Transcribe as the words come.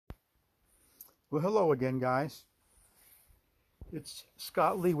Well, hello again, guys. It's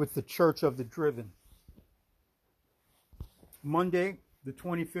Scott Lee with the Church of the Driven. Monday, the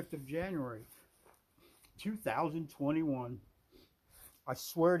 25th of January, 2021. I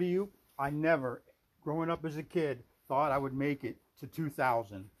swear to you, I never, growing up as a kid, thought I would make it to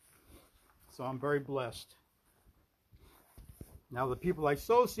 2000. So I'm very blessed. Now, the people I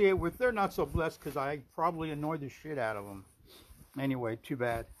associate with, they're not so blessed because I probably annoyed the shit out of them. Anyway, too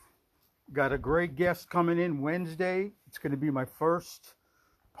bad. Got a great guest coming in Wednesday. It's going to be my first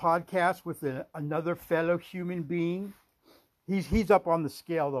podcast with another fellow human being. He's up on the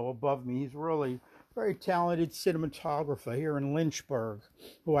scale, though, above me. He's really very talented cinematographer here in Lynchburg,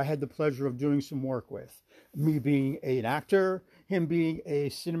 who I had the pleasure of doing some work with. Me being an actor, him being a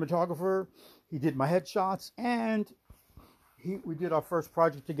cinematographer. He did my headshots, and we did our first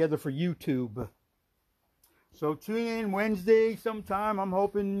project together for YouTube. So tune in Wednesday sometime. I'm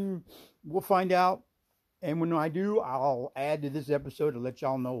hoping we'll find out. And when I do, I'll add to this episode to let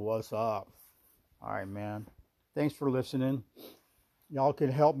y'all know what's up. All right, man. Thanks for listening. Y'all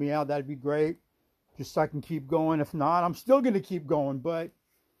can help me out. That'd be great. Just so I can keep going. If not, I'm still going to keep going. But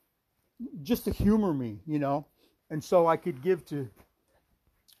just to humor me, you know. And so I could give to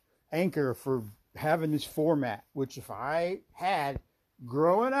Anchor for having this format, which if I had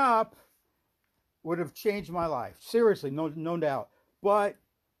growing up, would have changed my life. Seriously, no doubt. But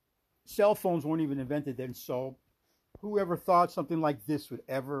cell phones weren't even invented then, so whoever thought something like this would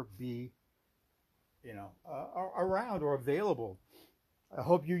ever be, around or available? I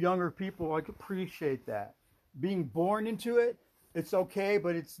hope you younger people appreciate that. Being born into it, it's okay,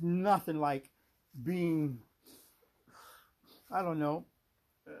 but it's nothing like being,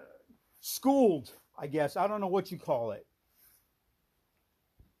 schooled, I guess. I don't know what you call it.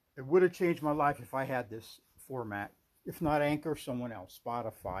 It would have changed my life if I had this format. If not Anchor, someone else.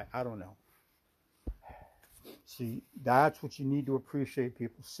 Spotify. I don't know. See, that's what you need to appreciate,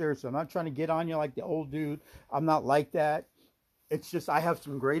 people. Seriously, I'm not trying to get on you like the old dude. I'm not like that. It's just I have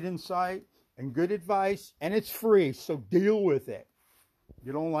some great insight and good advice, and it's free, so deal with it. If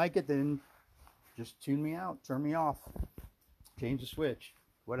you don't like it, then just tune me out. Turn me off. Change the switch.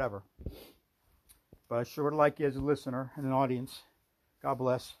 Whatever. But I sure would like you as a listener and an audience. God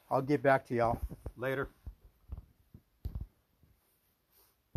bless. I'll get back to y'all later.